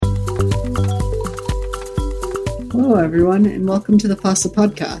Hello, everyone, and welcome to the FOSSA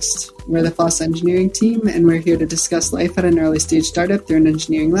podcast. We're the FOSSA engineering team, and we're here to discuss life at an early stage startup through an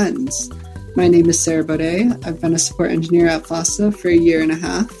engineering lens. My name is Sarah Baudet. I've been a support engineer at FOSSA for a year and a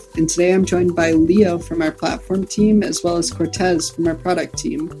half, and today I'm joined by Leo from our platform team, as well as Cortez from our product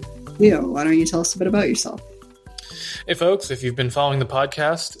team. Leo, why don't you tell us a bit about yourself? Hey folks, if you've been following the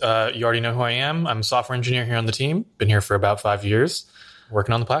podcast, you already know who I am. I'm a software engineer here on the team. Been here for about 5 years,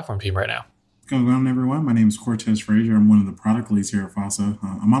 working on the platform team right now. What's going on, everyone? My name is Cortez Frazier. I'm one of the product leads here at FOSSA.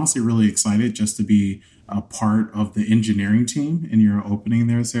 I'm honestly really excited just to be a part of the engineering team. In your opening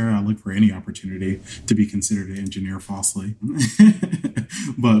there, Sarah, I look for any opportunity to be considered an engineer falsely.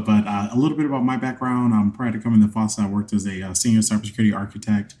 but a little bit about my background. Prior to coming to FOSSA, I worked as a senior cybersecurity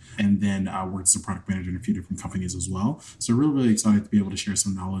architect, and then I worked as a product manager in a few different companies as well. So really excited to be able to share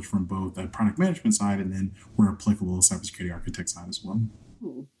some knowledge from both the product management side and then where applicable, cybersecurity architect side as well.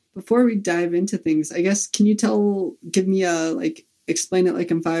 Cool. Before we dive into things, I guess, can you explain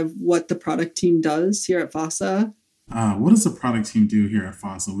it in 5 what the product team does here at FOSSA? What does the product team do here at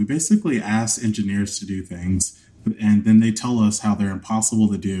FOSSA? We basically ask engineers to do things, and then they tell us how they're impossible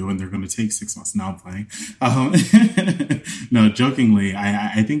to do, and they're going to take 6 months. Now I'm playing. No, jokingly,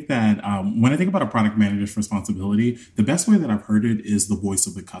 I think that when I think about a product manager's responsibility, the best way that I've heard it is the voice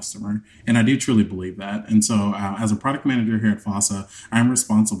of the customer. And I do truly believe that. And so as a product manager here at FOSSA, I'm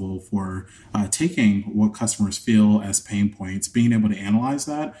responsible for taking what customers feel as pain points, being able to analyze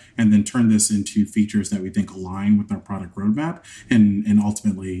that, and then turn this into features that we think align with our product roadmap and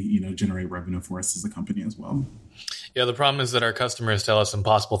ultimately, generate revenue for us as a company as well. Yeah, the problem is that our customers tell us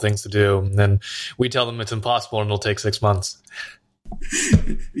impossible things to do, and then we tell them it's impossible and it'll take 6 months.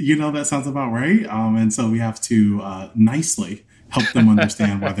 That sounds about right. And so we have to nicely help them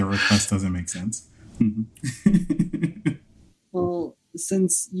understand why their request doesn't make sense. Well,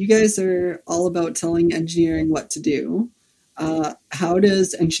 since you guys are all about telling engineering what to do, how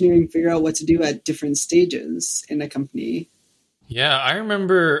does engineering figure out what to do at different stages in a company? Yeah, I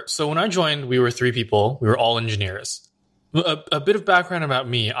remember. So when I joined, we were 3 people. We were all engineers. A bit of background about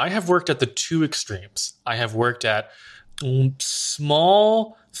me. I have worked at the 2 extremes. I have worked at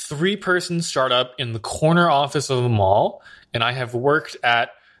small 3-person startup in the corner office of a mall, and I have worked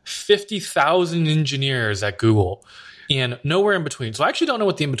at 50,000 engineers at Google, and nowhere in between. So I actually don't know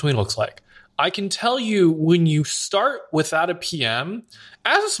what the in-between looks like. I can tell you when you start without a PM,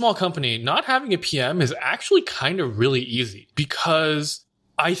 as a small company, not having a PM is actually kind of really easy, because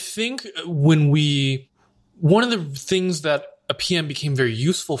I think one of the things that a PM became very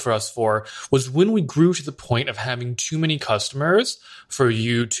useful for us for was when we grew to the point of having too many customers for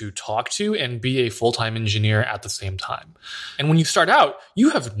you to talk to and be a full-time engineer at the same time. And when you start out,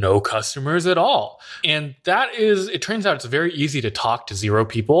 you have no customers at all. And it turns out it's very easy to talk to 0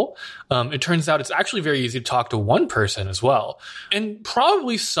 people. It turns out it's actually very easy to talk to 1 person as well. And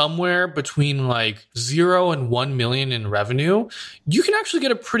probably somewhere between 0 and 1 million in revenue, you can actually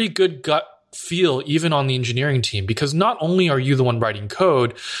get a pretty good gut feel even on the engineering team, because not only are you the one writing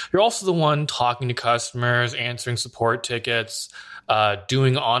code, you're also the one talking to customers, answering support tickets,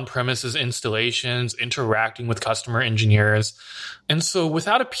 doing on-premises installations, interacting with customer engineers. And so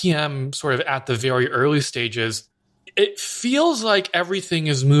without a PM sort of at the very early stages, it feels like everything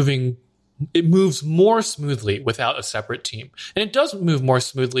is moving. It moves more smoothly without a separate team. And it does move more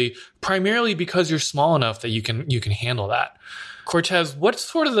smoothly primarily because you're small enough that you can handle that. Cortez, what's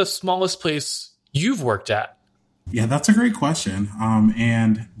sort of the smallest place you've worked at? Yeah, that's a great question.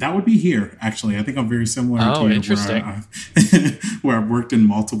 And that would be here, actually. I think I'm very similar to you, interesting. where I've worked in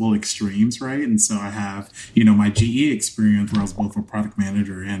multiple extremes, right? And so I have, my GE experience where I was both a product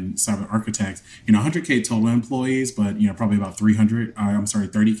manager and cyber architect, 100K total employees, but, probably about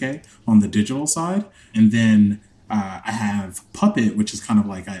 30K on the digital side. And then I have Puppet, which is kind of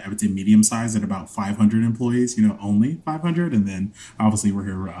I would say medium size at about 500 employees, only 500. And then obviously we're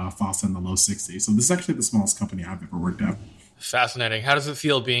here FOSSA in the low 60s. So this is actually the smallest company I've ever worked at. Fascinating. How does it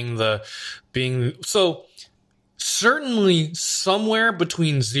feel being so certainly somewhere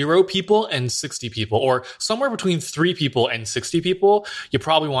between 0 people and 60 people, or somewhere between 3 people and 60 people, you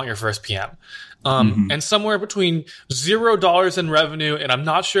probably want your first PM. And somewhere between $0 in revenue, and I'm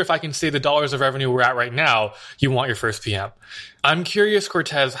not sure if I can say the dollars of revenue we're at right now, you want your first PM. I'm curious,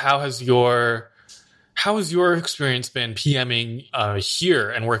 Cortez, how has your experience been PMing here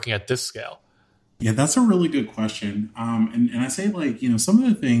and working at this scale? Yeah, that's a really good question. And I say some of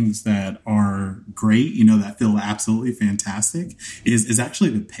the things that are great, that feel absolutely fantastic is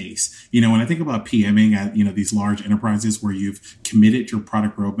actually the pace. When I think about PMing at, these large enterprises where you've committed your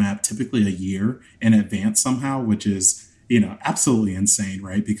product roadmap typically a year in advance somehow, which is, absolutely insane,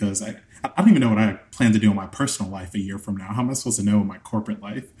 right? Because I don't even know what I plan to do in my personal life a year from now. How am I supposed to know in my corporate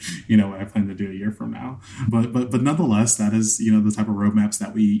life, what I plan to do a year from now? But nonetheless, that is, the type of roadmaps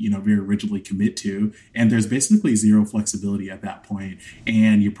that we, very rigidly commit to. And there's basically zero flexibility at that point.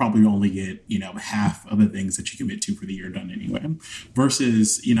 And you probably only get, half of the things that you commit to for the year done anyway.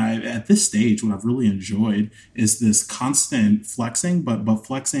 Versus, at this stage, what I've really enjoyed is this constant flexing, but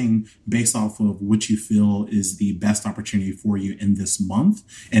flexing based off of what you feel is the best opportunity for you in this month,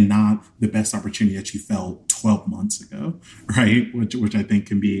 and not the best opportunity that you felt 12 months ago, right? Which I think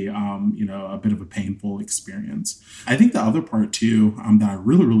can be, a bit of a painful experience. I think the other part too, that I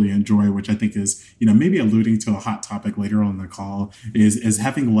really, really enjoy, which I think is, maybe alluding to a hot topic later on in the call, is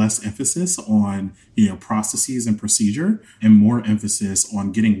having less emphasis on, processes and procedure, and more emphasis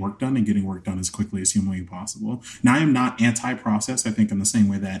on getting work done and getting work done as quickly as humanly possible. Now, I am not anti-process, I think, in the same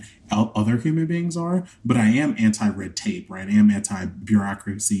way that other human beings are, but I am anti-red tape, right? I am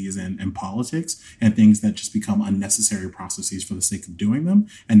anti-bureaucracies and politics and things that just become unnecessary processes for the sake of doing them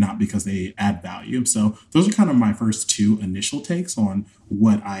and not because they add value. So those are kind of my first two initial takes on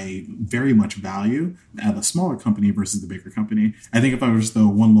what I very much value at a smaller company versus the bigger company. I think if I was to throw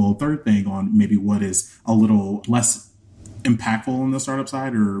one little third thing on maybe what is a little less impactful on the startup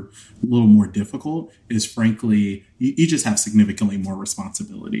side or a little more difficult is, frankly, you just have significantly more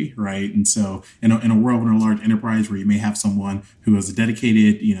responsibility, right? And so in a world, in a large enterprise where you may have someone who is a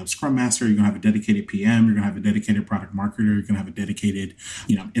dedicated, Scrum Master, you're going to have a dedicated PM, you're going to have a dedicated product marketer, you're going to have a dedicated,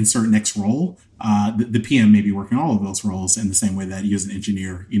 insert next role. The PM may be working all of those roles in the same way that you as an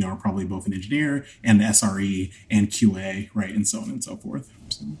engineer, are probably both an engineer and SRE and QA, right? And so on and so forth.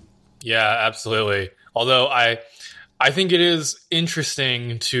 So. Yeah, absolutely. Although I think it is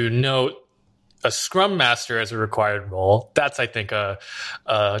interesting to note a Scrum Master as a required role. That's, I think, a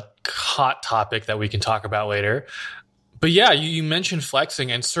hot topic that we can talk about later. But yeah, you mentioned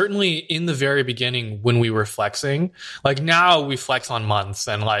flexing, and certainly in the very beginning when we were flexing, like now we flex on months,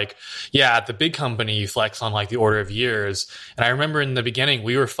 and at the big company you flex on the order of years. And I remember in the beginning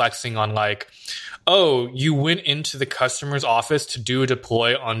we were flexing on oh, you went into the customer's office to do a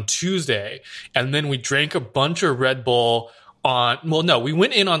deploy on Tuesday, and then we drank a bunch of Red Bull we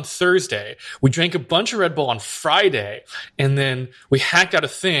went in on Thursday. We drank a bunch of Red Bull on Friday, and then we hacked out a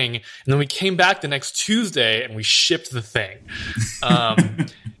thing, and then we came back the next Tuesday and we shipped the thing.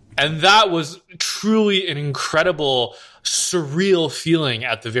 And that was truly an incredible, surreal feeling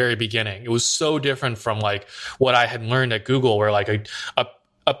at the very beginning. It was so different from what I had learned at Google, where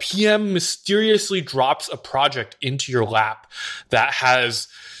a PM mysteriously drops a project into your lap that has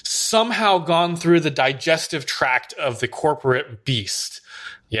somehow gone through the digestive tract of the corporate beast.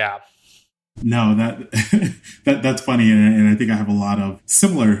 Yeah. No, that's funny. And I think I have a lot of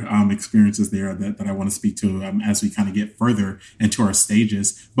similar experiences there that I want to speak to as we kind of get further into our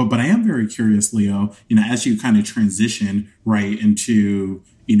stages. But I am very curious, Leo, as you kind of transition right into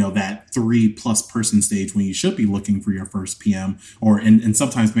that 3+ person stage when you should be looking for your first PM, and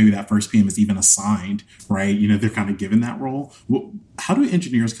sometimes maybe that first PM is even assigned, right? They're kind of given that role. How do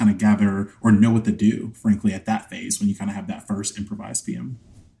engineers kind of gather or know what to do, frankly, at that phase when you kind of have that first improvised PM?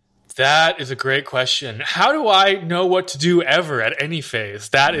 That is a great question. How do I know what to do ever at any phase?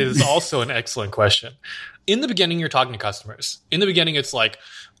 That is also an excellent question. In the beginning, you're talking to customers. In the beginning, it's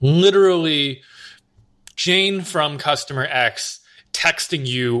literally Jane from customer X texting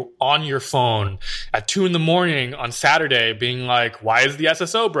you on your phone at 2 a.m. on Saturday being why is the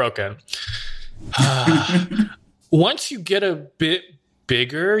SSO broken? Once you get a bit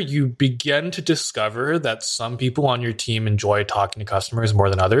bigger, you begin to discover that some people on your team enjoy talking to customers more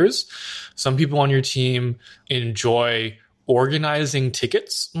than others. Some people on your team enjoy organizing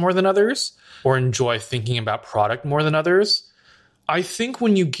tickets more than others, or enjoy thinking about product more than others. I think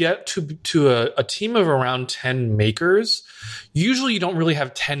when you get to a team of around 10 makers, usually you don't really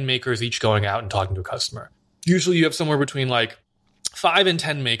have 10 makers each going out and talking to a customer. Usually you have somewhere between 5 and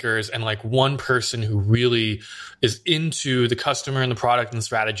 10 makers and one person who really is into the customer and the product and the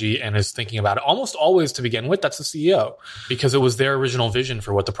strategy and is thinking about it. Almost always to begin with, that's the CEO, because it was their original vision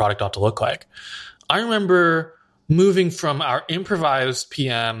for what the product ought to look like. I remember moving from our improvised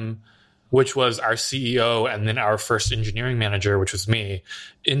PM, which was our CEO, and then our first engineering manager, which was me,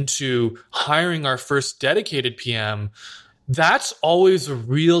 into hiring our first dedicated PM. That's always a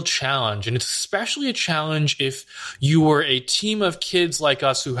real challenge. And it's especially a challenge if you were a team of kids like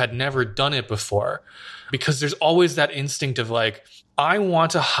us who had never done it before, because there's always that instinct of I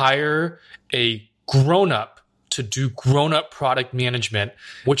want to hire a grown-up to do grown-up product management,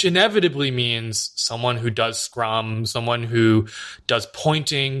 which inevitably means someone who does Scrum, someone who does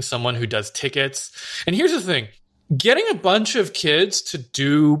pointing, someone who does tickets. And here's the thing. Getting a bunch of kids to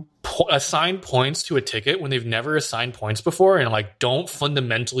do assign points to a ticket when they've never assigned points before and like don't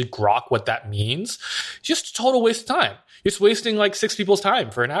fundamentally grok what that means, just a total waste of time. You're just wasting like 6 people's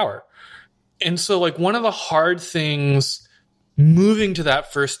time for an hour. And so like one of the hard things moving to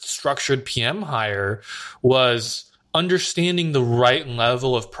that first structured PM hire was understanding the right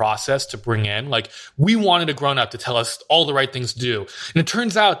level of process to bring in. Like we wanted a grown up to tell us all the right things to do. And it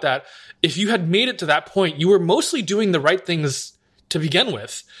turns out that if you had made it to that point, you were mostly doing the right things to begin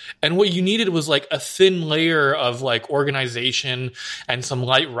with. And what you needed was like a thin layer of like organization and some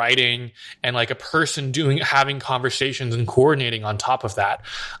light writing and like a person having conversations and coordinating on top of that.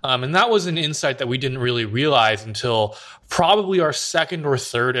 And that was an insight that we didn't really realize until probably our second or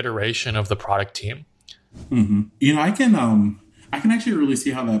third iteration of the product team. Mm-hmm. You know, I can actually really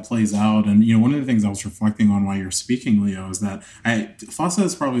see how that plays out. And, you know, one of the things I was reflecting on while you're speaking, Leo, is that FOSSA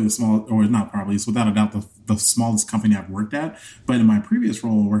is probably the smallest, or not probably, it's without a doubt the smallest company I've worked at. But in my previous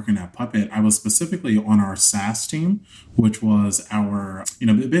role working at Puppet, I was specifically on our SaaS team, which was our, you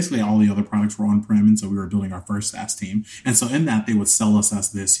know, basically all the other products were on-prem. And so we were building our first SaaS team. And so in that, they would sell us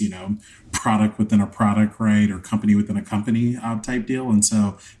as this, you know, product within a product, right? Or company within a company type deal. And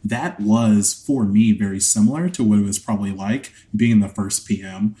so that was, for me, very similar to what it was probably like being the first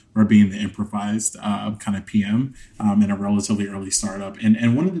PM or being the improvised kind of PM in a relatively early startup.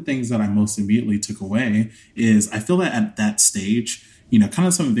 And one of the things that I most immediately took away is I feel that at that stage, you know, kind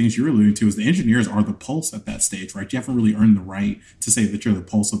of some of the things you're alluding to is the engineers are the pulse at that stage, right? You haven't really earned the right to say that you're the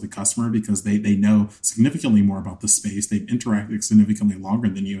pulse of the customer because they know significantly more about the space. They've interacted significantly longer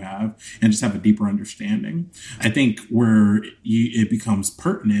than you have and just have a deeper understanding. I think where it becomes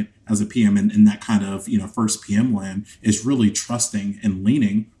pertinent as a PM in that kind of, you know, first PM land is really trusting and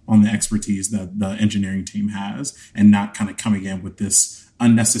leaning on the expertise that the engineering team has and not kind of coming in with this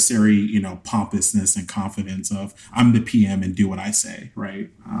unnecessary, you know, pompousness and confidence of I'm the PM and do what I say,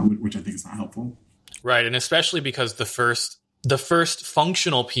 right? Which I think is not helpful. Right. And especially because the first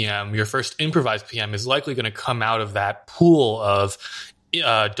functional PM, your first improvised PM is likely going to come out of that pool of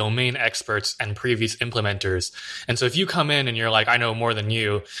domain experts and previous implementers. And so if you come in and you're like, I know more than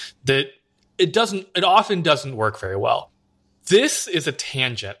you, that it often doesn't work very well. This is a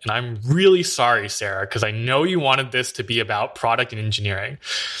tangent, and I'm really sorry, Sarah, because I know you wanted this to be about product and engineering.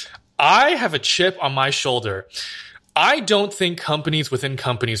 I have a chip on my shoulder. I don't think companies within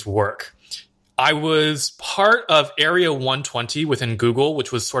companies work. I was part of Area 120 within Google,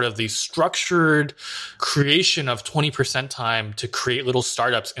 which was sort of the structured creation of 20% time to create little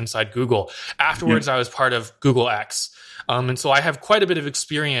startups inside Google. Afterwards, I was part of Google X. And so I have quite a bit of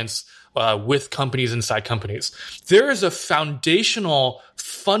experience with companies inside companies. There is a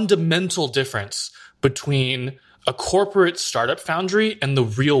fundamental difference between a corporate startup foundry and the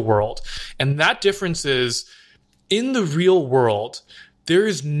real world. And that difference is, in the real world, there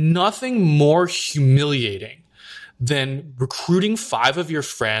is nothing more humiliating than recruiting 5 of your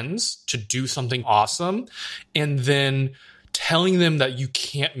friends to do something awesome and then telling them that you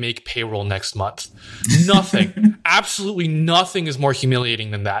can't make payroll next month. Nothing, absolutely nothing is more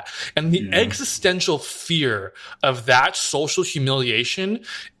humiliating than that. And the existential fear of that social humiliation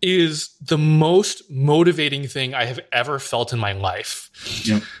is the most motivating thing I have ever felt in my life.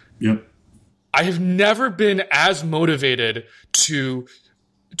 Yep. I have never been as motivated to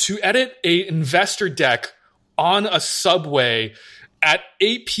edit an investor deck on a subway at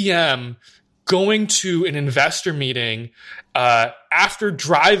 8 p.m. going to an investor meeting after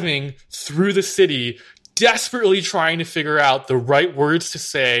driving through the city, desperately trying to figure out the right words to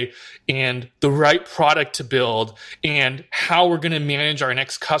say and the right product to build and how we're going to manage our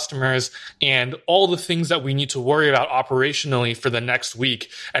next customers and all the things that we need to worry about operationally for the next week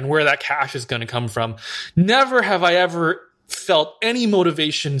and where that cash is going to come from. Never have I ever felt any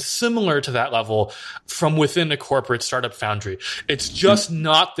motivation similar to that level from within a corporate startup foundry. It's just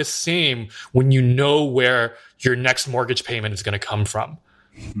not the same when you know where your next mortgage payment is going to come from.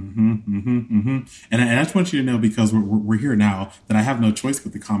 And I just want you to know, because we're here now, that I have no choice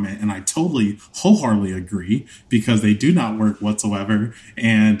but to comment, and I totally wholeheartedly agree, because they do not work whatsoever.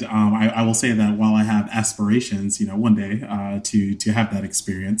 And I will say that while I have aspirations, you know, one day to have that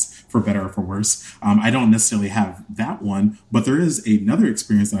experience, for better or for worse, I don't necessarily have that one, but there is another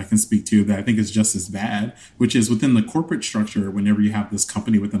experience that I can speak to that I think is just as bad, which is within the corporate structure. Whenever you have this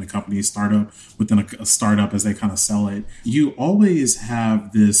company within a company, startup within a startup, as they kind of sell it, you always have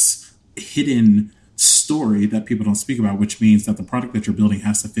this hidden story that people don't speak about, which means that the product that you're building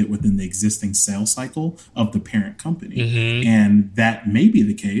has to fit within the existing sales cycle of the parent company. And that may be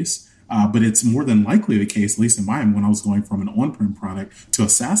the case, But it's more than likely the case, at least in mine, when I was going from an on-prem product to a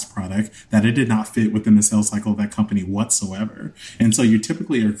SaaS product, that it did not fit within the sales cycle of that company whatsoever. And so you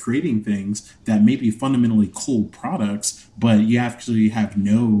typically are creating things that may be fundamentally cool products, but you actually have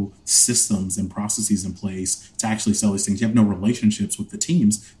no systems and processes in place to actually sell these things. You have no relationships with the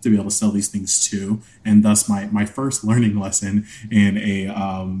teams to be able to sell these things to. And thus my first learning lesson in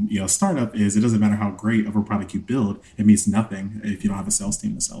a startup is it doesn't matter how great of a product you build, it means nothing if you don't have a sales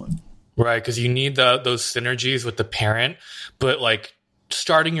team to sell it. Right, because you need those synergies with the parent, but like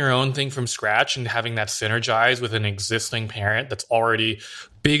starting your own thing from scratch and having that synergize with an existing parent that's already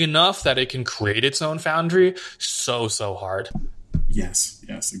big enough that it can create its own foundry, so hard. Yes,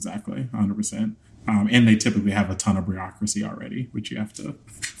 exactly, 100%. And they typically have a ton of bureaucracy already, which you have to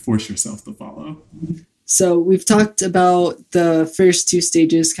force yourself to follow. So we've talked about the first two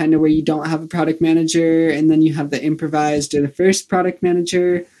stages, kind of where you don't have a product manager, and then you have the improvised or the first product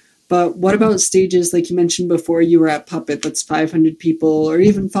manager. But what about stages like you mentioned before? You were at Puppet, that's 500 people, or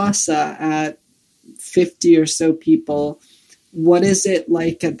even FOSSA at 50 or so people. What is it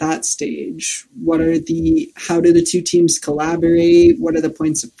like at that stage? How do the two teams collaborate? What are the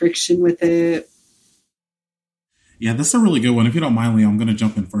points of friction with it? Yeah, that's a really good one. If you don't mind, Leo, I'm going to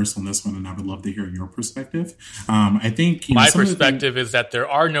jump in first on this one, and I would love to hear your perspective. I think my perspective is that there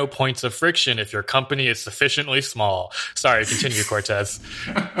are no points of friction if your company is sufficiently small. Sorry, continue, Cortez.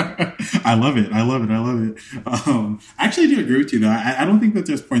 I love it. I actually do agree with you, though. I don't think that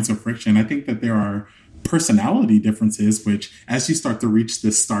there's points of friction. I think that there are personality differences, which as you start to reach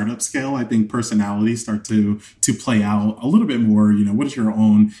this startup scale, I think personalities start to play out a little bit more. What is your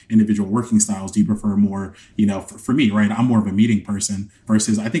own individual working styles? Do you prefer more, for me, right? I'm more of a meeting person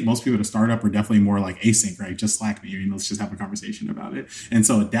versus I think most people at a startup are definitely more like async, right? Just Slack me, let's just have a conversation about it. And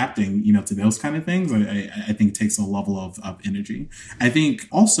so adapting, to those kind of things, I think takes a level of energy. I think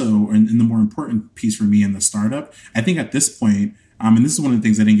also, and the more important piece for me in the startup, I think at this point, and this is one of the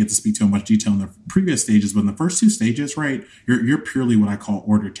things I didn't get to speak to in much detail in the previous stages, but in the first two stages, right, you're purely what I call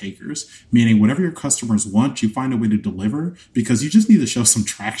order takers, meaning whatever your customers want, you find a way to deliver because you just need to show some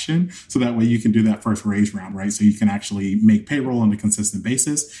traction so that way you can do that first raise round, right? So you can actually make payroll on a consistent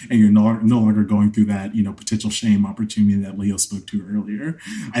basis and you're no longer going through that, potential shame opportunity that Leo spoke to earlier.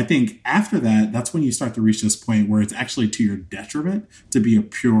 I think after that, that's when you start to reach this point where it's actually to your detriment to be a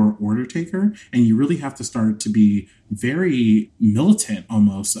pure order taker. And you really have to start to be very militant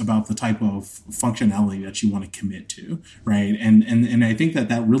almost about the type of functionality that you want to commit to, right? And I think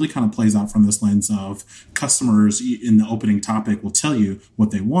that really kind of plays out from this lens of customers in the opening topic will tell you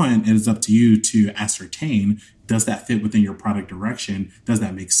what they want. It is up to you to ascertain, does that fit within your product direction? Does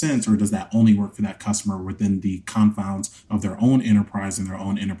that make sense? Or does that only work for that customer within the confounds of their own enterprise and their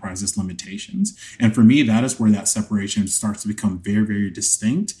own enterprise's limitations? And for me, that is where that separation starts to become very, very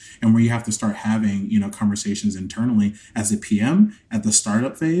distinct and where you have to start having, conversations internally as a PM at the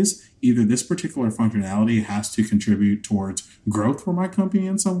startup phase. Either this particular functionality has to contribute towards growth for my company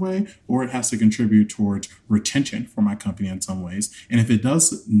in some way, or it has to contribute towards retention for my company in some ways. And if it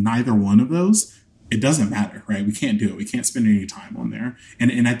does neither one of those, it doesn't matter, right? We can't do it. We can't spend any time on there.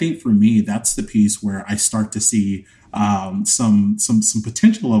 And I think for me, that's the piece where I start to see some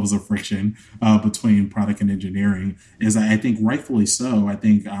potential levels of friction between product and engineering. Is I think rightfully so. I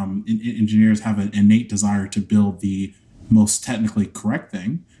think engineers have an innate desire to build the most technically correct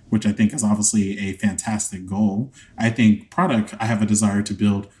thing, which I think is obviously a fantastic goal. I think product, I have a desire to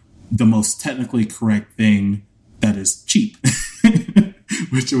build the most technically correct thing that is cheap.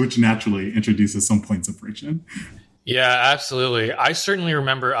 Which naturally introduces some points of friction. Yeah, absolutely. I certainly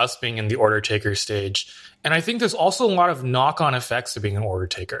remember us being in the order taker stage. And I think there's also a lot of knock-on effects of being an order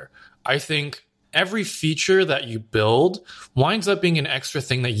taker. I think every feature that you build winds up being an extra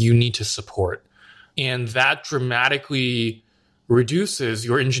thing that you need to support. And that dramatically reduces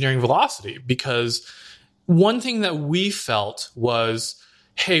your engineering velocity because one thing that we felt was,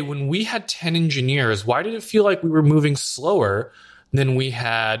 hey, when we had 10 engineers, why did it feel like we were moving slower than we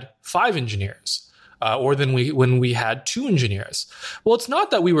had 5 engineers, or when we had 2 engineers? Well, it's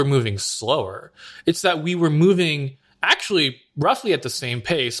not that we were moving slower. It's that we were moving actually roughly at the same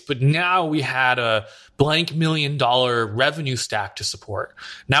pace, but now we had a blank $1 million revenue stack to support.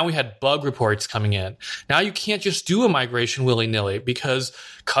 Now we had bug reports coming in. Now you can't just do a migration willy-nilly because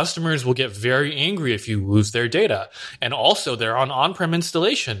customers will get very angry if you lose their data. And also they're on-prem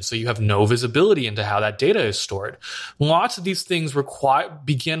installation, so you have no visibility into how that data is stored. Lots of these things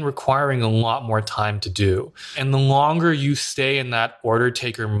begin requiring a lot more time to do. And the longer you stay in that order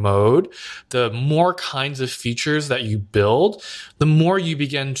taker mode, the more kinds of features that you build, the more you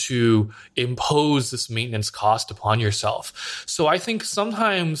begin to impose this maintenance cost upon yourself. So I think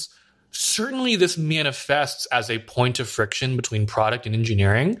sometimes certainly this manifests as a point of friction between product and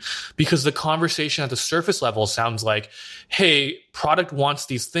engineering, because the conversation at the surface level sounds like, hey, product wants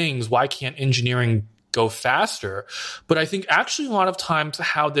these things. Why can't engineering go faster? But I think actually a lot of times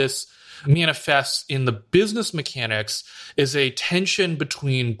how this manifests in the business mechanics is a tension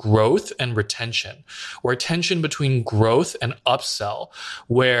between growth and retention, or a tension between growth and upsell,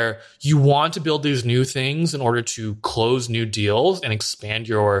 where you want to build these new things in order to close new deals and expand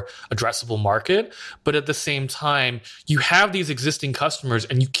your addressable market. But at the same time, you have these existing customers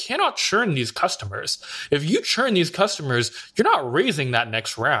and you cannot churn these customers. If you churn these customers, you're not raising that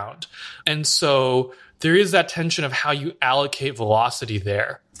next round. And so there is that tension of how you allocate velocity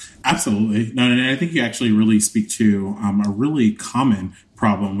there. Absolutely. No, and I think you actually really speak to a really common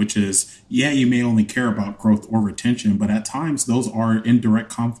problem, which is, you may only care about growth or retention, but at times those are in direct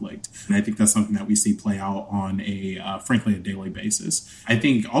conflict. And I think that's something that we see play out on frankly, a daily basis. I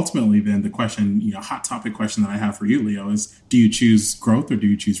think ultimately then the question, hot topic question that I have for you, Leo, is do you choose growth or do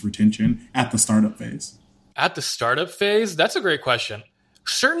you choose retention at the startup phase? At the startup phase? That's a great question.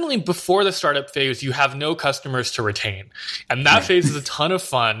 Certainly before the startup phase, you have no customers to retain. And that phase is a ton of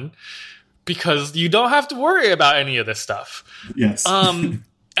fun because you don't have to worry about any of this stuff. Yes.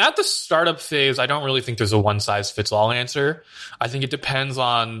 At the startup phase, I don't really think there's a one-size-fits-all answer. I think it depends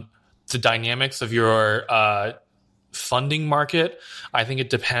on the dynamics of your funding market. I think it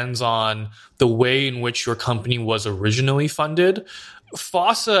depends on the way in which your company was originally funded.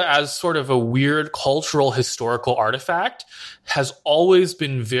 FOSSA, as sort of a weird cultural historical artifact, has always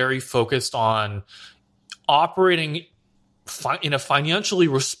been very focused on operating in a financially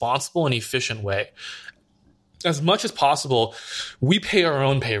responsible and efficient way. As much as possible, we pay our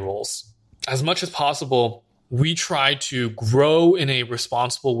own payrolls. As much as possible, we try to grow in a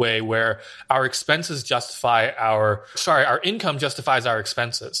responsible way where our income justifies our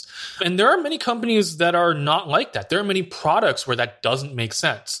expenses. And there are many companies that are not like that. There are many products where that doesn't make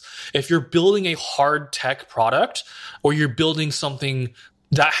sense. If you're building a hard tech product or you're building something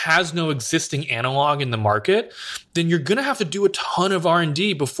that has no existing analog in the market, then you're going to have to do a ton of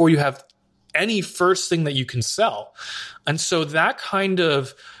R&D before you have any first thing that you can sell. And so that kind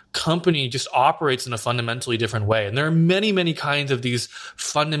of company just operates in a fundamentally different way. And there are many, many kinds of these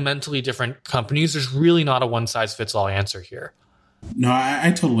fundamentally different companies. There's really not a one-size-fits-all answer here. No,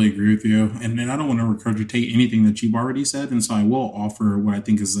 I totally agree with you. And I don't want to regurgitate anything that you've already said. And so I will offer what I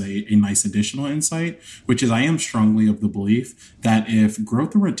think is a nice additional insight, which is I am strongly of the belief that if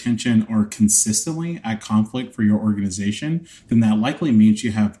growth and retention are consistently at conflict for your organization, then that likely means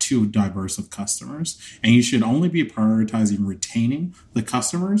you have too diverse of customers. And you should only be prioritizing retaining the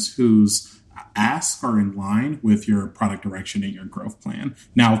customers whose asks are in line with your product direction and your growth plan.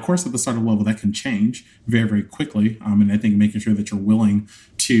 Now, of course, at the startup level, that can change very, very quickly. And I think making sure that you're willing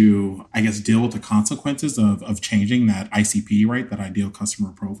to, deal with the consequences of changing that ICP, right? That ideal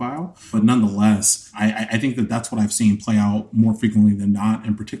customer profile. But nonetheless, I think that that's what I've seen play out more frequently than not,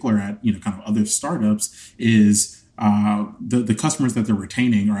 in particular at, kind of other startups, is the customers that they're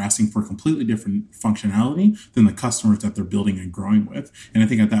retaining are asking for completely different functionality than the customers that they're building and growing with. And I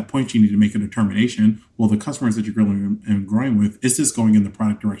think at that point, you need to make a determination. Well, the customers that you're building and growing with, is this going in the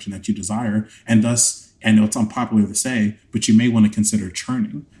product direction that you desire? And thus, I know it's unpopular to say, but you may want to consider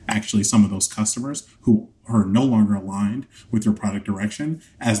churning actually some of those customers who are no longer aligned with your product direction,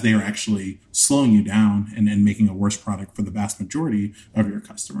 as they are actually slowing you down and making a worse product for the vast majority of your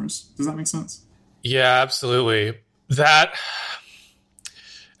customers. Does that make sense? Yeah, absolutely. That's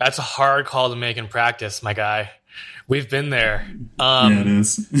a hard call to make in practice, my guy. We've been there. It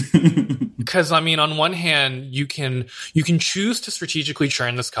is. Because on one hand, you can choose to strategically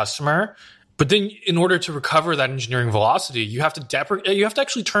churn this customer, but then in order to recover that engineering velocity, you have to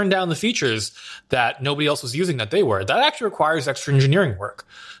actually turn down the features that nobody else was using that they were. That actually requires extra engineering work.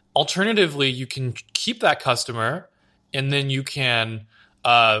 Alternatively, you can keep that customer, and then you can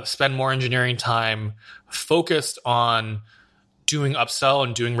spend more engineering time focused on doing upsell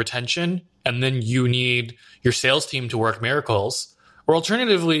and doing retention, and then you need your sales team to work miracles. Or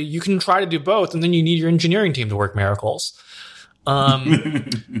alternatively, you can try to do both, and then you need your engineering team to work miracles.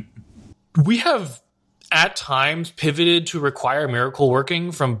 We have at times pivoted to require miracle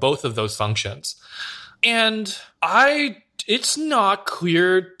working from both of those functions. And it's not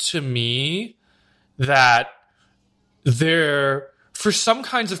clear to me that for some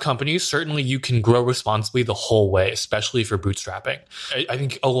kinds of companies, certainly you can grow responsibly the whole way, especially for bootstrapping. I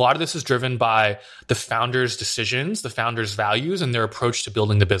think a lot of this is driven by the founder's decisions, the founder's values, and their approach to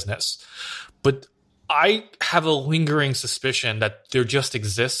building the business. But I have a lingering suspicion that there just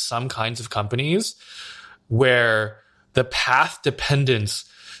exists some kinds of companies where the path dependence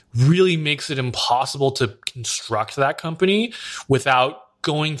really makes it impossible to construct that company without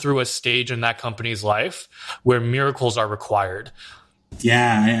going through a stage in that company's life where miracles are required.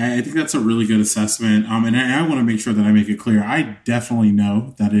 Yeah, I think that's a really good assessment. And I want to make sure that I make it clear. I definitely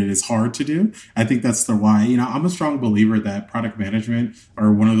know that it is hard to do. I think that's the why. I'm a strong believer that product management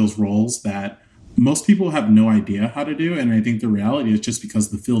are one of those roles that most people have no idea how to do. And I think the reality is just because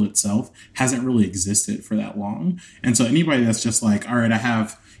the field itself hasn't really existed for that long. And so anybody that's just like, all right, I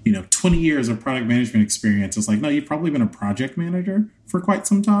have 20 years of product management experience. It's like, no, you've probably been a project manager for quite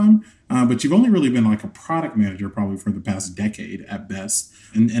some time, but you've only really been like a product manager probably for the past decade at best.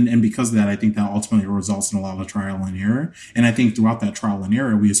 And because of that, I think that ultimately results in a lot of trial and error. And I think throughout that trial and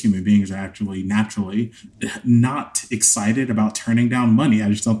error, we as human beings are actually naturally not excited about turning down money. I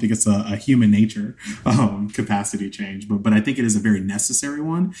just don't think it's a human nature capacity change. But I think it is a very necessary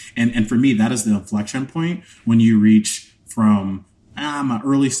one. And for me, that is the inflection point when you reach from I'm an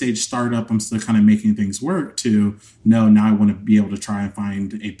early stage startup, I'm still kind of making things work, to no, now I want to be able to try and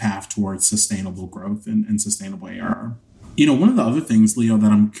find a path towards sustainable growth and sustainable ARR. One of the other things, Leo,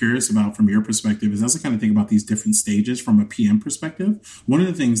 that I'm curious about from your perspective is as I kind of think about these different stages from a PM perspective, one of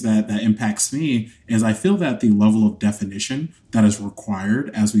the things that impacts me is I feel that the level of definition that is required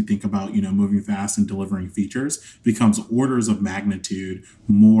as we think about, moving fast and delivering features becomes orders of magnitude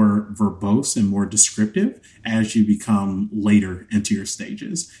more verbose and more descriptive as you become later into your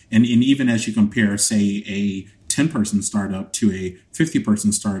stages. And even as you compare, say, a 10-person startup to a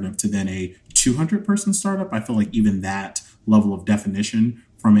 50-person startup to then a 200-person startup, I feel like even that level of definition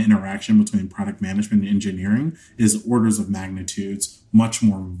from an interaction between product management and engineering is orders of magnitudes much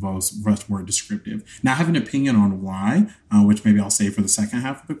more verbose, much more descriptive. Now, I have an opinion on why, which maybe I'll save for the second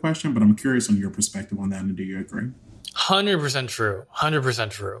half of the question, but I'm curious on your perspective on that, and do you agree? 100% true. 100%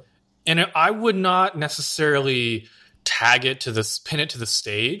 true. And I would not necessarily pin it to the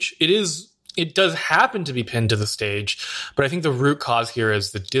stage. It does happen to be pinned to the stage, but I think the root cause here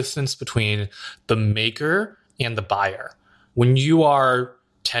is the distance between the maker and the buyer. When you are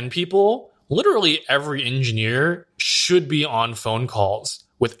 10 people, literally every engineer should be on phone calls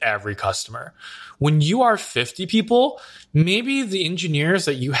with every customer. When you are 50 people, maybe the engineers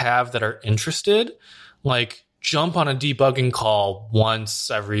that you have that are interested, like, jump on a debugging call once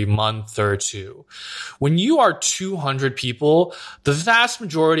every month or two. When you are 200 people, the vast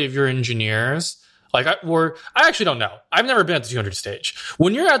majority of your engineers, I actually don't know. I've never been at the 200 stage.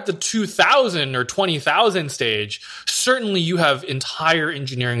 When you're at the 2,000 or 20,000 stage, certainly you have entire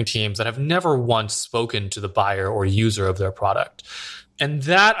engineering teams that have never once spoken to the buyer or user of their product. And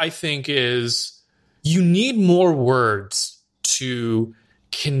that, I think, is you need more words to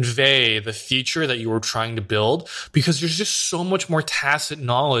convey the feature that you were trying to build, because there's just so much more tacit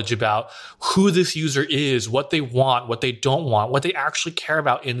knowledge about who this user is, what they want, what they don't want, what they actually care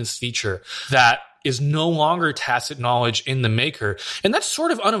about in this feature, that is no longer tacit knowledge in the maker. And that's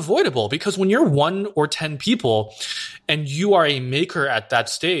sort of unavoidable, because when you're 1 or 10 people and you are a maker at that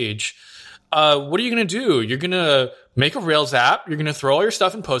stage, what are you going to do? You're going to make a Rails app. You're going to throw all your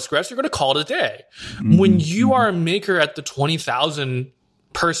stuff in Postgres. You're going to call it a day. Mm-hmm. When you are a maker at the 20,000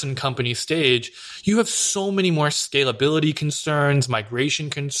 person company stage, you have so many more scalability concerns, migration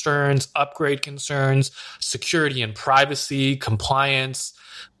concerns, upgrade concerns, security and privacy, compliance.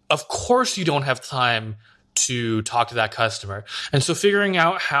 Of course, you don't have time to talk to that customer. And so figuring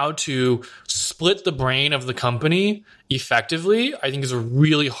out how to split the brain of the company effectively, I think, is a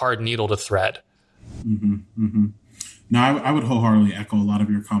really hard needle to thread. Mm-hmm, mm-hmm. Now, I would wholeheartedly echo a lot of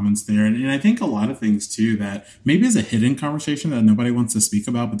your comments there. And I think a lot of things, too, that maybe is a hidden conversation that nobody wants to speak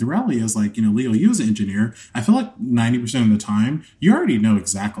about. But the reality is, Leo, you as an engineer, I feel like 90% of the time, you already know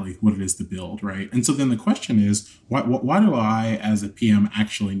exactly what it is to build, right? And so then the question is, why do I, as a PM,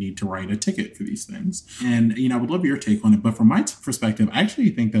 actually need to write a ticket for these things? And, I would love your take on it. But from my perspective, I actually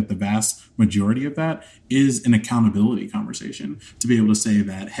think that the vast majority of that is an accountability conversation, to be able to say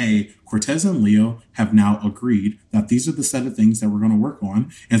that, hey, Cortez and Leo have now agreed that these are the set of things that we're going to work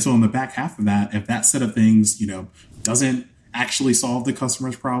on. And so on the back half of that, if that set of things, doesn't actually solve the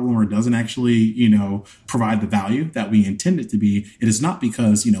customer's problem or doesn't actually, provide the value that we intend it to be, it is not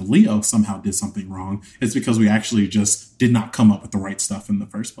because, Leo somehow did something wrong. It's because we actually just did not come up with the right stuff in the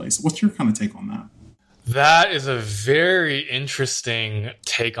first place. What's your kind of take on that? That is a very interesting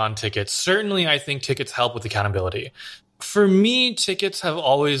take on tickets. Certainly, I think tickets help with accountability. For me,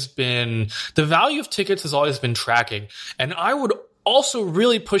 the value of tickets has always been tracking. And I would also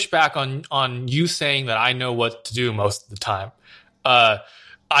really push back on you saying that I know what to do most of the time.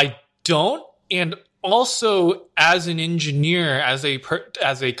 I don't. And also, as an engineer, as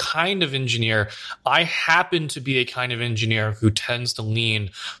a kind of engineer, I happen to be a kind of engineer who tends to lean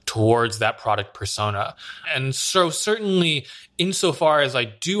towards that product persona. And so certainly, insofar as I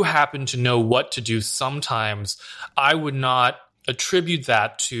do happen to know what to do sometimes, I would not attribute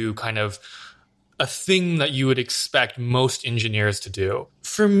that to kind of a thing that you would expect most engineers to do.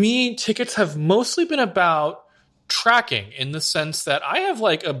 For me, tickets have mostly been about tracking, in the sense that I have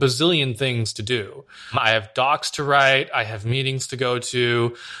like a bazillion things to do. I have docs to write. I have meetings to go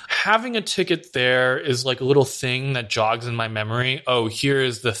to. Having a ticket there is like a little thing that jogs in my memory. Oh, here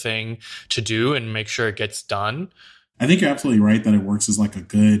is the thing to do, and make sure it gets done. I think you're absolutely right that it works as like a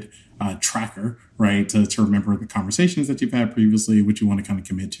good tracker, right? To remember the conversations that you've had previously, what you want to kind of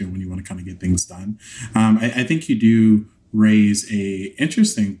commit to when you want to kind of get things done. I think you do raise a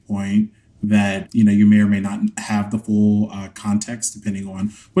interesting point that, you know, you may or may not have the full context depending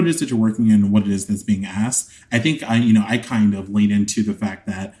on what it is that you're working in and what it is that's being asked. I think I kind of lean into the fact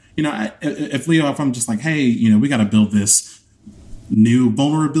that, you know, if I'm just like, hey, you know, we got to build this new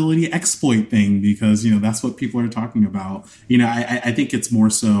vulnerability exploit thing because, you know, that's what people are talking about. You know, I think it's more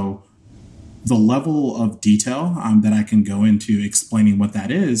so the level of detail that I can go into explaining what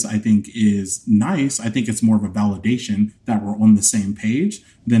that is, I think is nice. I think it's more of a validation that we're on the same page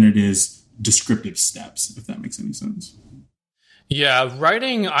than it is descriptive steps, if that makes any sense. Yeah,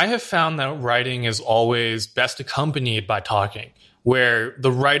 writing, I have found that writing is always best accompanied by talking, where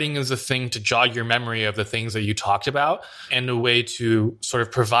the writing is a thing to jog your memory of the things that you talked about and a way to sort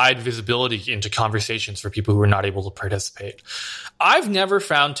of provide visibility into conversations for people who are not able to participate. I've never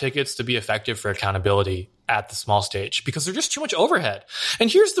found tickets to be effective for accountability at the small stage because they're just too much overhead. And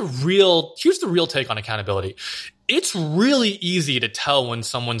here's the real take on accountability. It's really easy to tell when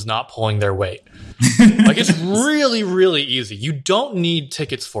someone's not pulling their weight. Like, it's really, really easy. You don't need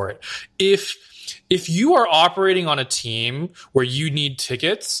tickets for it. If you are operating on a team where you need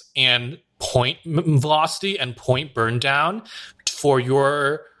tickets and point velocity and point burn down for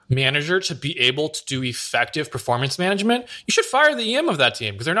your manager to be able to do effective performance management, you should fire the EM of that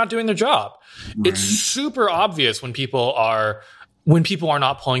team because they're not doing their job. Right. It's super obvious when people are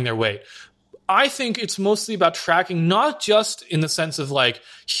not pulling their weight. I think it's mostly about tracking, not just in the sense of like,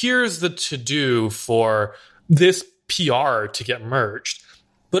 here's the to-do for this PR to get merged,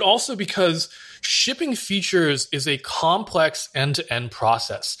 but also because shipping features is a complex end-to-end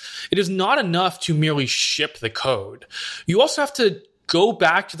process. It is not enough to merely ship the code. You also have to go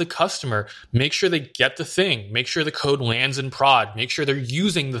back to the customer, make sure they get the thing, make sure the code lands in prod, make sure they're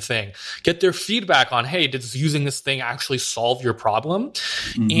using the thing, get their feedback on, hey, did using this thing actually solve your problem?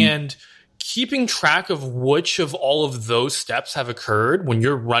 Mm-hmm. And keeping track of which of all of those steps have occurred when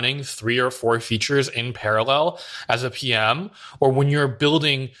you're running 3 or 4 features in parallel as a PM, or when you're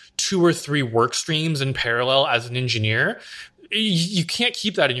building 2 or 3 work streams in parallel as an engineer, you can't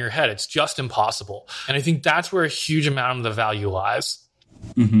keep that in your head. It's just impossible. And I think that's where a huge amount of the value lies.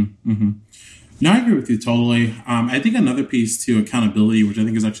 Mm-hmm, mm-hmm. No, I agree with you totally. I think another piece to accountability, which I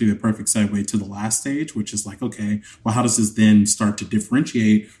think is actually the perfect segue to the last stage, which is like, okay, well, how does this then start to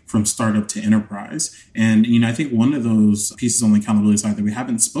differentiate from startup to enterprise? And, you know, I think one of those pieces on the accountability side that we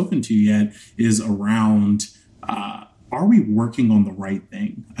haven't spoken to yet is around, are we working on the right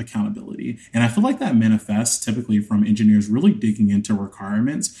thing? Accountability. And I feel like that manifests typically from engineers really digging into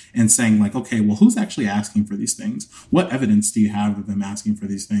requirements and saying like, okay, well, who's actually asking for these things? What evidence do you have of them asking for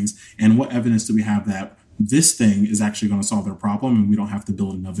these things? And what evidence do we have that this thing is actually going to solve their problem and we don't have to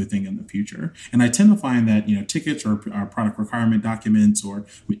build another thing in the future? And I tend to find that, you know, tickets or product requirement documents or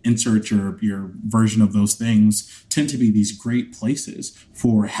insert your version of those things tend to be these great places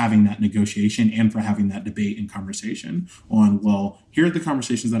for having that negotiation and for having that debate and conversation on, well, here are the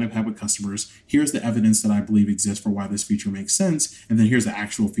conversations that I've had with customers. Here's the evidence that I believe exists for why this feature makes sense. And then here's the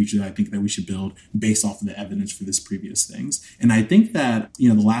actual feature that I think that we should build based off of the evidence for this previous things. And I think that, you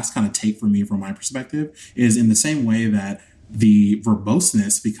know, the last kind of take for me from my perspective is in the same way that the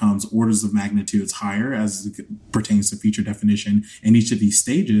verboseness becomes orders of magnitudes higher as it pertains to feature definition in each of these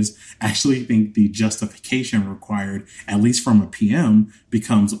stages. I actually think the justification required, at least from a PM,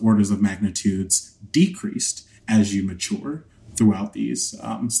 becomes orders of magnitudes decreased as you mature throughout these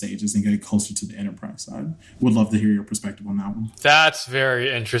stages and get closer to the enterprise side. Would love to hear your perspective on that one. That's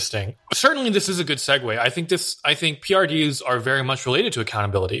very interesting. Certainly, this is a good segue. I think PRDs are very much related to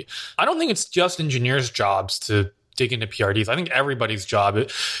accountability. I don't think it's just engineers' jobs to dig into PRDs. I think everybody's job.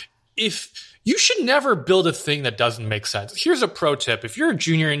 If you should never build a thing that doesn't make sense. Here's a pro tip. If you're a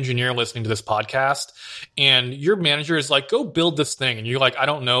junior engineer listening to this podcast and your manager is like, go build this thing, and you're like, I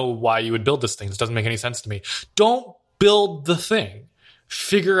don't know why you would build this thing. This doesn't make any sense to me. Don't build the thing.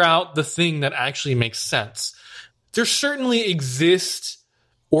 figure out the thing that actually makes sense. There certainly exist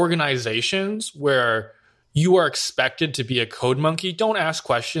organizations where you are expected to be a code monkey. Don't ask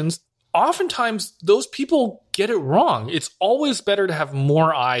questions. Oftentimes, those people get it wrong. It's always better to have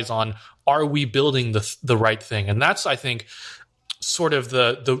more eyes on, are we building the right thing? And that's, I think, sort of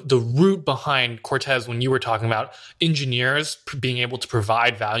the root behind Cortez when you were talking about engineers being able to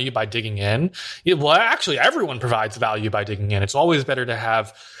provide value by digging in. Well, actually, everyone provides value by digging in. It's always better to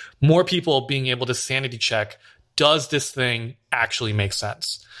have more people being able to sanity check, does this thing actually make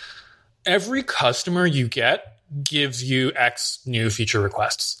sense? Every customer you get gives you X new feature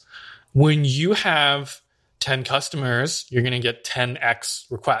requests. When you have 10 customers, you're going to get 10X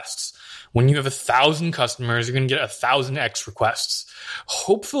requests. When you have 1,000 customers, you're going to get 1,000X requests.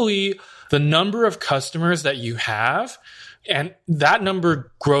 Hopefully, the number of customers that you have, and that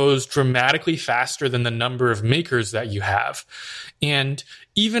number grows dramatically faster than the number of makers that you have. And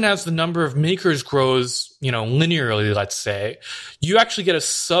even as the number of makers grows, linearly, let's say, you actually get a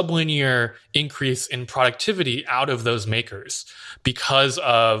sublinear increase in productivity out of those makers because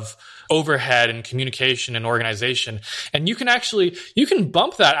of overhead and communication and organization. And you can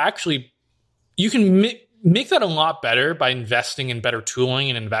bump that you can make that a lot better by investing in better tooling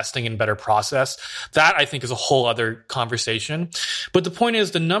and investing in better process. That, I think, is a whole other conversation. But the point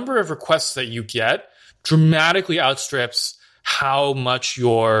is, the number of requests that you get dramatically outstrips how much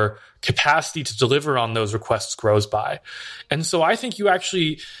your capacity to deliver on those requests grows by. And so I think you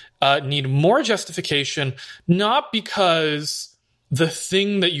actually need more justification, not because the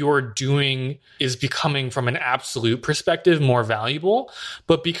thing that you're doing is becoming, from an absolute perspective, more valuable,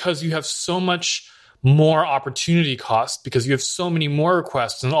 but because you have so much more opportunity cost, because you have so many more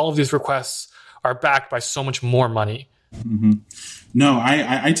requests, and all of these requests are backed by so much more money. Mm-hmm. No,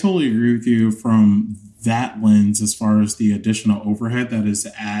 I totally agree with you from that lens as far as the additional overhead that is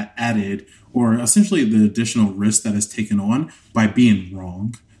added, or essentially the additional risk that is taken on by being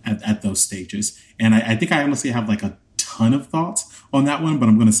wrong at those stages. And I think I honestly have like a ton of thoughts on that one, but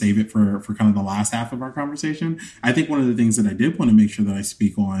I'm going to save it for kind of the last half of our conversation. I think one of the things that I did want to make sure that I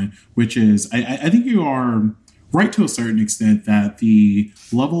speak on, which is I think you are right to a certain extent that the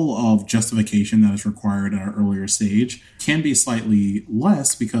level of justification that is required at an earlier stage can be slightly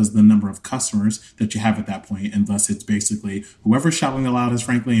less because the number of customers that you have at that point, and thus it's basically whoever's shouting the loudest,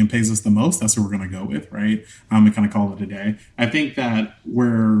 frankly, and pays us the most, that's who we're going to go with, right? And kind of call it a day. I think that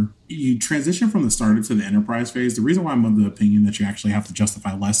where you transition from the startup to the enterprise phase, the reason why I'm of the opinion that you actually have to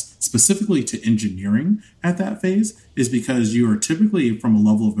justify less specifically to engineering at that phase is because you are typically from a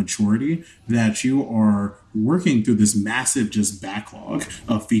level of maturity that you are working through this massive just backlog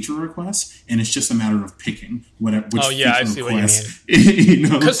of feature requests, and it's just a matter of picking which I see what you mean.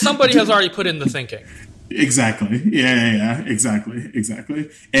 Because somebody has already put in the thinking. Exactly. Yeah. Exactly.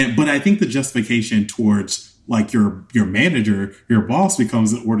 But I think the justification towards like your manager, your boss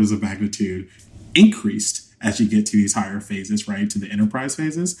becomes the orders of magnitude increased as you get to these higher phases, right? To the enterprise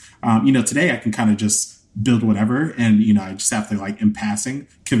phases. Today I can kind of just build whatever. And, I just have to like in passing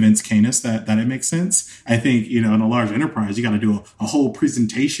convince Canis that it makes sense. I think, in a large enterprise, you got to do a whole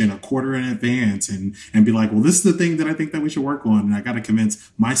presentation a quarter in advance and be like, well, this is the thing that I think that we should work on. And I got to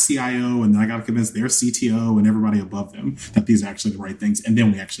convince my CIO and then I got to convince their CTO and everybody above them that these are actually the right things. And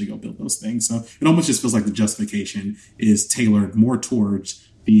then we actually go build those things. So it almost just feels like the justification is tailored more towards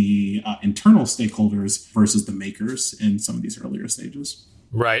the internal stakeholders versus the makers in some of these earlier stages.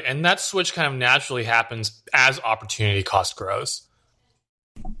 Right. And that switch kind of naturally happens as opportunity cost grows.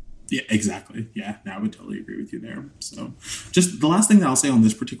 Yeah, exactly. Yeah, I would totally agree with you there. So just the last thing that I'll say on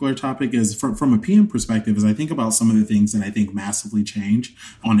this particular topic is from a PM perspective is I think about some of the things that I think massively change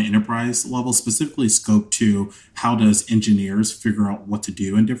on the enterprise level, specifically scope to how does engineers figure out what to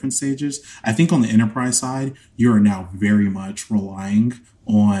do in different stages. I think on the enterprise side, you are now very much relying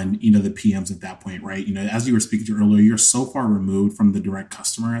on, the PMs at that point, right? As you were speaking to earlier, you're so far removed from the direct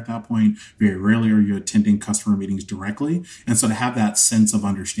customer at that point. Very rarely are you attending customer meetings directly. And so to have that sense of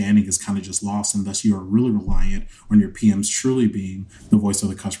understanding is kind of just lost. And thus you are really reliant on your PMs truly being the voice of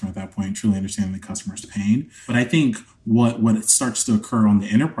the customer at that point, truly understanding the customer's pain. But I think what starts to occur on the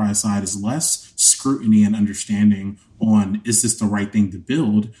enterprise side is less scrutiny and understanding on, is this the right thing to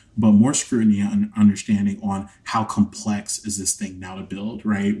build, but more scrutiny and understanding on how complex is this thing now to build,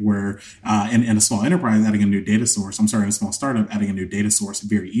 right? Where in a small enterprise, adding a new data source, in a small startup, adding a new data source,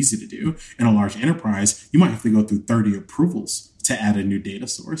 very easy to do. In a large enterprise, you might have to go through 30 approvals to add a new data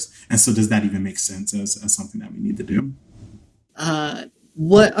source. And so does that even make sense as something that we need to do?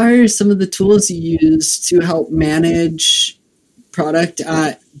 What are some of the tools you use to help manage product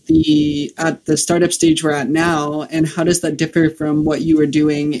at the startup stage we're at now, and how does that differ from what you were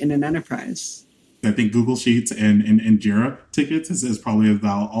doing in an enterprise? I think Google Sheets and Jira tickets is probably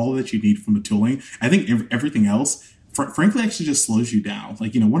about all that you need from the tooling. I think everything else, frankly, actually just slows you down.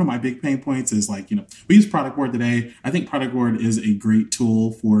 Like, one of my big pain points is like, we use Product Board today. I think Product Board is a great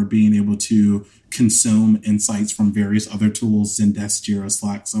tool for being able to consume insights from various other tools, Zendesk, Jira,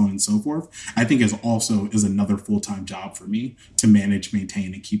 Slack, so on and so forth. I think is another full-time job for me to manage,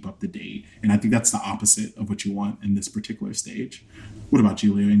 maintain, and keep up to date. And I think that's the opposite of what you want in this particular stage. What about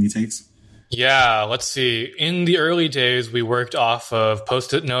you, Leo? Any takes? Yeah, let's see. In the early days, we worked off of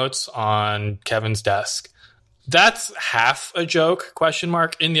Post-it notes on Kevin's desk. That's half a joke, question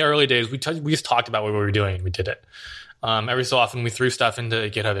mark. In the early days, we just talked about what we were doing and we did it. Every so often, we threw stuff into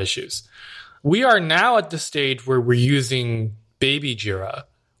GitHub issues. We are now at the stage where we're using baby Jira.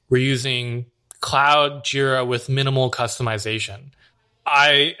 We're using cloud Jira with minimal customization.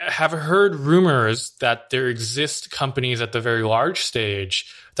 I have heard rumors that there exist companies at the very large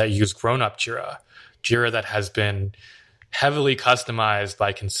stage that use grown-up Jira that has been heavily customized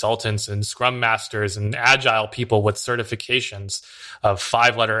by consultants and scrum masters and agile people with certifications of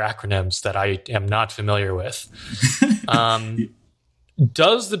 5-letter acronyms that I am not familiar with.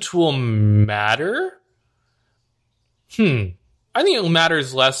 Does the tool matter? I think it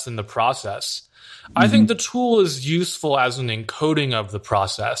matters less than the process. I think the tool is useful as an encoding of the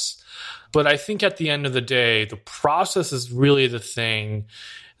process. But I think at the end of the day, the process is really the thing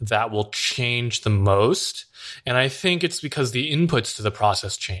that will change the most. And I think it's because the inputs to the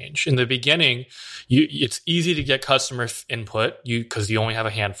process change. In the beginning, it's easy to get customer input because you only have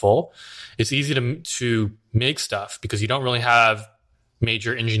a handful. It's easy to make stuff because you don't really have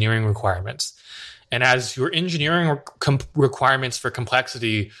major engineering requirements. And as your engineering requirements for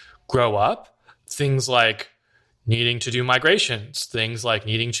complexity grow up, things like needing to do migrations, things like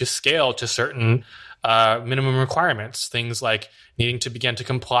needing to scale to certain minimum requirements, things like needing to begin to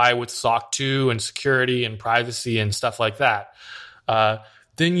comply with SOC 2 and security and privacy and stuff like that.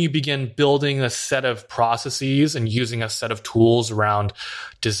 Then you begin building a set of processes and using a set of tools around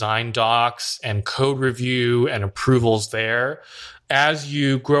design docs and code review and approvals there. As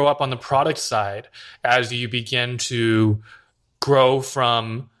you grow up on the product side, as you begin to grow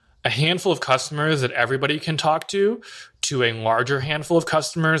from a handful of customers that everybody can talk to a larger handful of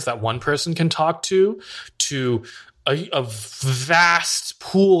customers that one person can talk to a vast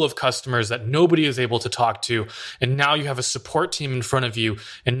pool of customers that nobody is able to talk to. And now you have a support team in front of you.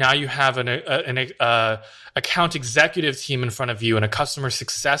 And now you have an account executive team in front of you and a customer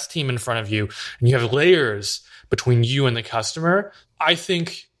success team in front of you. And you have layers between you and the customer. I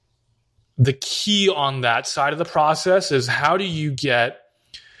think the key on that side of the process is how do you get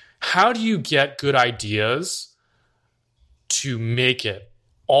good ideas to make it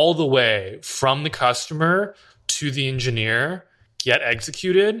all the way from the customer to the engineer, get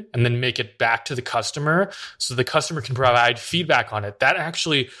executed, and then make it back to the customer so the customer can provide feedback on it. That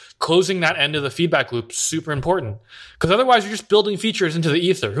actually, closing that end of the feedback loop is super important because otherwise you're just building features into the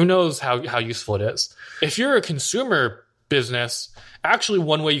ether. Who knows how useful it is? If you're a consumer business, actually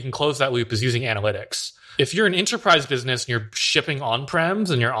one way you can close that loop is using analytics. If you're an enterprise business and you're shipping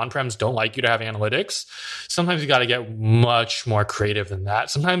on-prems and your on-prems don't like you to have analytics, sometimes you got to get much more creative than that.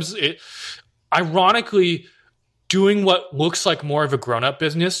 Sometimes ironically, doing what looks like more of a grown-up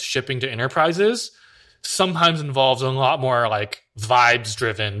business, shipping to enterprises, sometimes involves a lot more like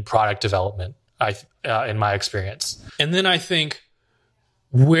vibes-driven product development, in my experience. And then I think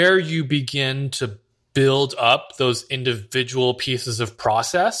where you begin to build up those individual pieces of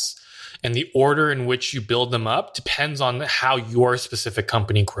process and the order in which you build them up depends on how your specific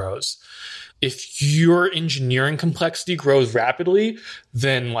company grows. If your engineering complexity grows rapidly,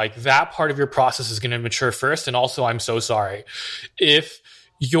 then like that part of your process is going to mature first. And also, I'm so sorry. If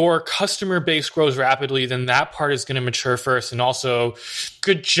your customer base grows rapidly, then that part is going to mature first. And also,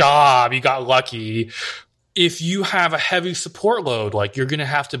 good job, you got lucky. If you have a heavy support load, like you're going to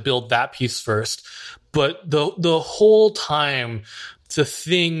have to build that piece first. But the whole time, the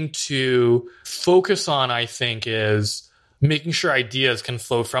thing to focus on, I think, is making sure ideas can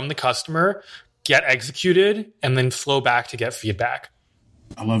flow from the customer, get executed, and then flow back to get feedback.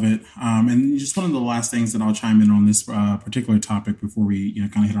 I love it. And just one of the last things that I'll chime in on this particular topic before we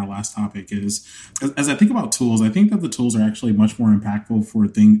kind of hit our last topic is, as I think about tools, I think that the tools are actually much more impactful for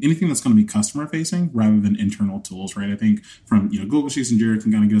anything that's going to be customer facing rather than internal tools, right? I think from Google Sheets and Jira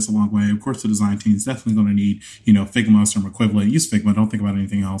can kind of get us a long way. Of course, the design team is definitely going to need Figma or some equivalent. Use Figma. Don't think about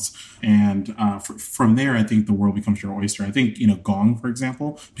anything else. And from there, I think the world becomes your oyster. I think Gong, for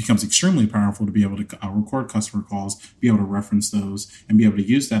example, becomes extremely powerful to be able to record customer calls, be able to reference those, and be able to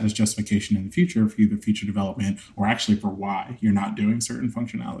use that as justification in the future for either future development or actually for why you're not doing certain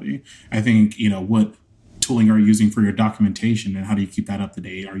functionality. I think, what tooling are you using for your documentation and how do you keep that up to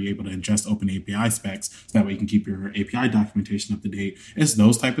date? Are you able to ingest open API specs so that way you can keep your API documentation up to date? It's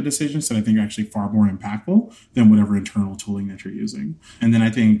those type of decisions that I think are actually far more impactful than whatever internal tooling that you're using. And then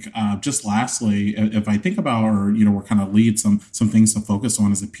I think just lastly, if I think about, or we're kind of lead some things to focus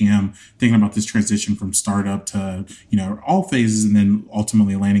on as a PM, thinking about this transition from startup to all phases and then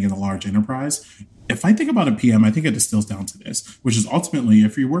ultimately landing in the large enterprise. If I think about a PM, I think it distills down to this, which is ultimately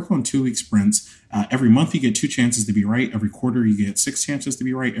if you work on 2-week sprints, every month you get 2 chances to be right. Every quarter you get 6 chances to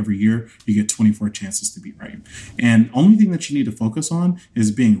be right. Every year you get 24 chances to be right. And only thing that you need to focus on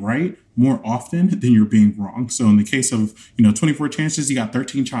is being right more often than you're being wrong. So in the case of 24 chances, you got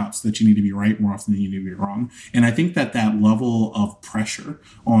 13 chops that you need to be right more often than you need to be wrong. And I think that level of pressure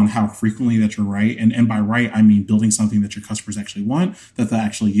on how frequently that you're right, and by right I mean building something that your customers actually want, that they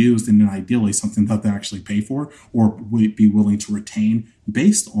actually use, and then ideally something that they actually pay for or would be willing to retain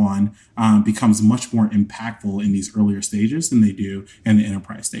based on, becomes much more impactful in these earlier stages than they do in the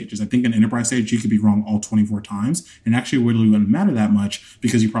enterprise stages. I think in enterprise stage, you could be wrong all 24 times and actually really wouldn't matter that much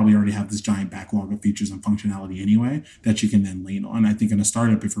because you probably already have this giant backlog of features and functionality anyway that you can then lean on. I think in a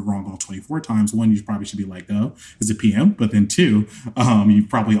startup, if you're wrong all 24 times, one, you probably should be let go as a PM, but then two, you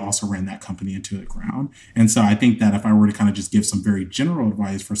probably also ran that company into the ground. And so I think that if I were to kind of just give some very general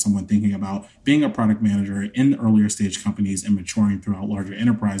advice for someone thinking about being a product manager in earlier stage companies and maturing throughout larger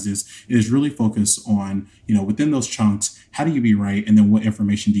enterprises, is really focus on, within those chunks, how do you be right? And then what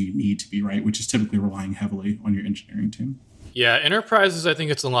information do you need to be right, which is typically relying heavily on your engineering team. Yeah, enterprises, I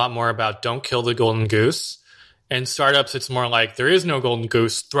think it's a lot more about don't kill the golden goose. And startups, it's more like there is no golden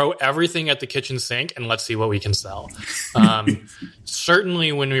goose. Throw everything at the kitchen sink and let's see what we can sell.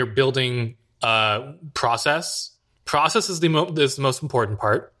 Certainly when you're building process is the most important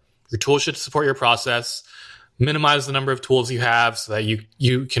part. Your tool should support your process. Minimize the number of tools you have so that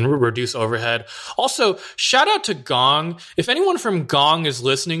you can reduce overhead. Also, shout out to Gong. If anyone from Gong is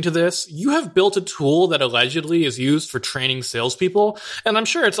listening to this, you have built a tool that allegedly is used for training salespeople, and I'm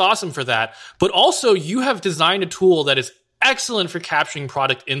sure it's awesome for that. But also, you have designed a tool that is excellent for capturing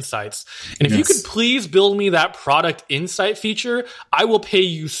product insights. And if you could please build me that product insight feature, I will pay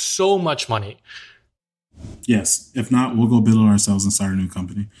you so much money. Yes. If not, we'll go build it ourselves and start a new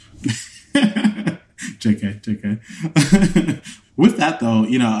company. JK. With that, though,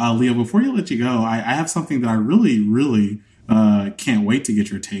 Leo, before you let you go, I have something that I really, really can't wait to get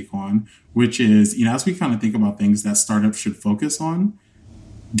your take on, which is, as we kind of think about things that startups should focus on,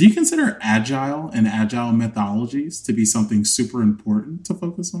 do you consider agile and agile methodologies to be something super important to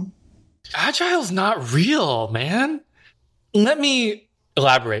focus on? Agile's not real, man. Let me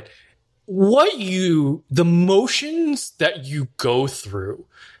elaborate. The motions that you go through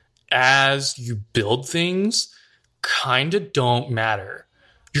as you build things kind of don't matter.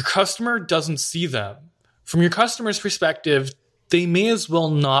 Your customer doesn't see them. From your customer's perspective, they may as well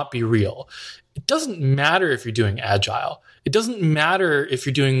not be real. It doesn't matter if you're doing agile. It doesn't matter if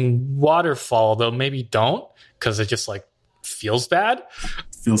you're doing waterfall, though maybe don't, because it just feels bad.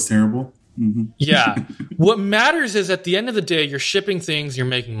 Feels terrible. Mm-hmm. Yeah. What matters is at the end of the day, you're shipping things, you're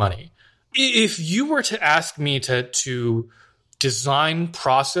making money. If you were to ask me to design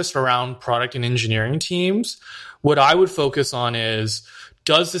process around product and engineering teams, what I would focus on is,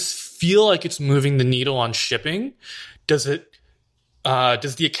 does this feel like it's moving the needle on shipping? Does the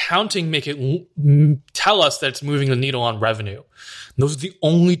accounting make it tell us that it's moving the needle on revenue? And those are the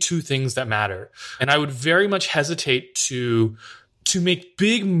only two things that matter. And I would very much hesitate to make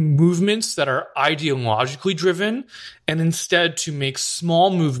big movements that are ideologically driven, and instead to make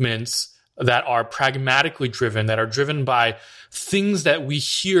small movements that are pragmatically driven, that are driven by things that we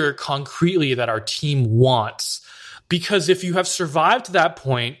hear concretely that our team wants. Because if you have survived to that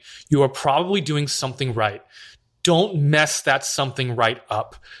point, you are probably doing something right. Don't mess that something right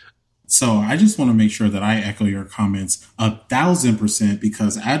up. So I just want to make sure that I echo your comments 1,000%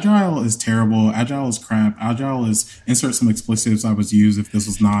 because agile is terrible. Agile is crap. Agile is, insert some expletives I would use if this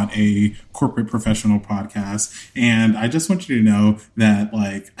was not a corporate professional podcast. And I just want you to know that,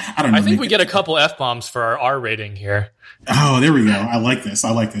 like, I don't know. I think we get a couple F-bombs for our R rating here. Oh, there we go. I like this.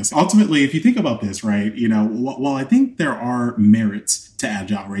 Ultimately, if you think about this, right, while I think there are merits to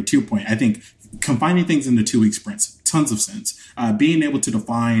agile, right, to your point, I think combining things into 2-week sprints, tons of sense. Being able to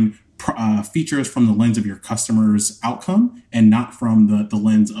define features from the lens of your customer's outcome and not from the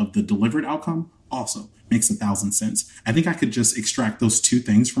lens of the delivered outcome also makes 1,000 cents. I think I could just extract those 2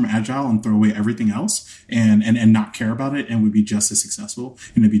 things from agile and throw away everything else and not care about it, and would be just as successful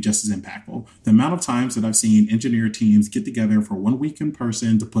and it'd be just as impactful. The amount of times that I've seen engineer teams get together for 1 week in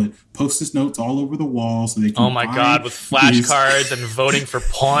person to put Post-it notes all over the wall so they can, oh my God, with flashcards and voting for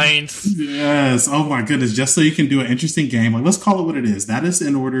points. Yes. Oh my goodness. Just so you can do an interesting game. Like, let's call it what it is. That is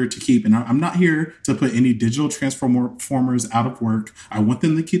in order to keep, and I'm not here to put any digital transformers out of work. I want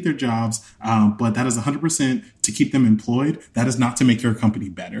them to keep their jobs, but that is 100% to keep them employed. That is not to make your company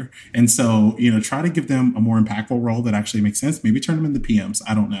better. And so, try to give them a more impactful role that actually makes sense. Maybe turn them into PMs.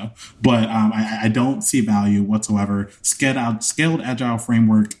 I don't know. But I don't see value whatsoever. Scaled agile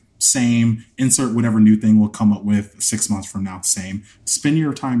framework, same. Insert whatever new thing we'll come up with 6 months from now, same. Spend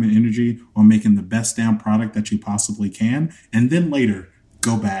your time and energy on making the best damn product that you possibly can. And then later,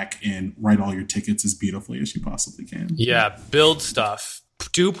 go back and write all your tickets as beautifully as you possibly can. Yeah, build stuff.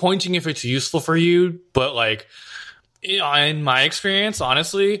 Do pointing if it's useful for you, but like in my experience,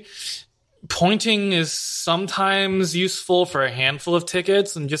 honestly, pointing is sometimes useful for a handful of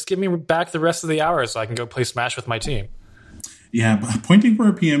tickets, and just give me back the rest of the hour so I can go play Smash with my team. Yeah, but pointing for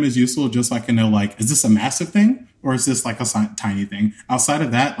a PM is useful just so I can know, like, is this a massive thing or is this like a tiny thing? Outside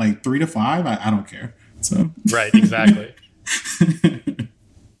of that, like 3 to 5, I don't care. So right, exactly.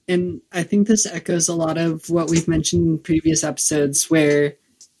 And I think this echoes a lot of what we've mentioned in previous episodes, where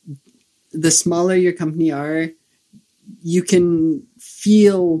the smaller your company are, you can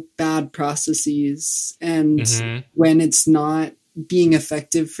feel bad processes and when it's not being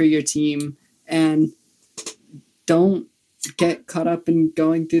effective for your team, and don't get caught up in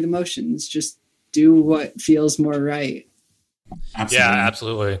going through the motions. Just do what feels more right. Absolutely. Yeah,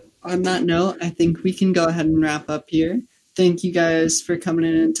 absolutely. On that note, I think we can go ahead and wrap up here. Thank you guys for coming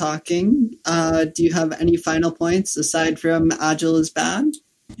in and talking. Do you have any final points aside from Agile is bad?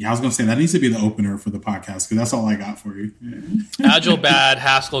 Yeah, I was going to say that needs to be the opener for the podcast because that's all I got for you. Yeah. Agile bad,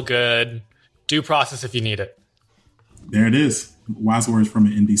 Haskell good. Do process if you need it. There it is. Wise words from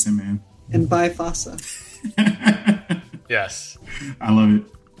an indecent man. And buy FOSSA. Yes. I love it.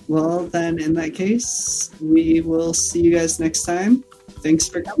 Well, then in that case, we will see you guys next time. Thanks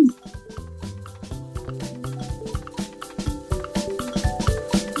for coming.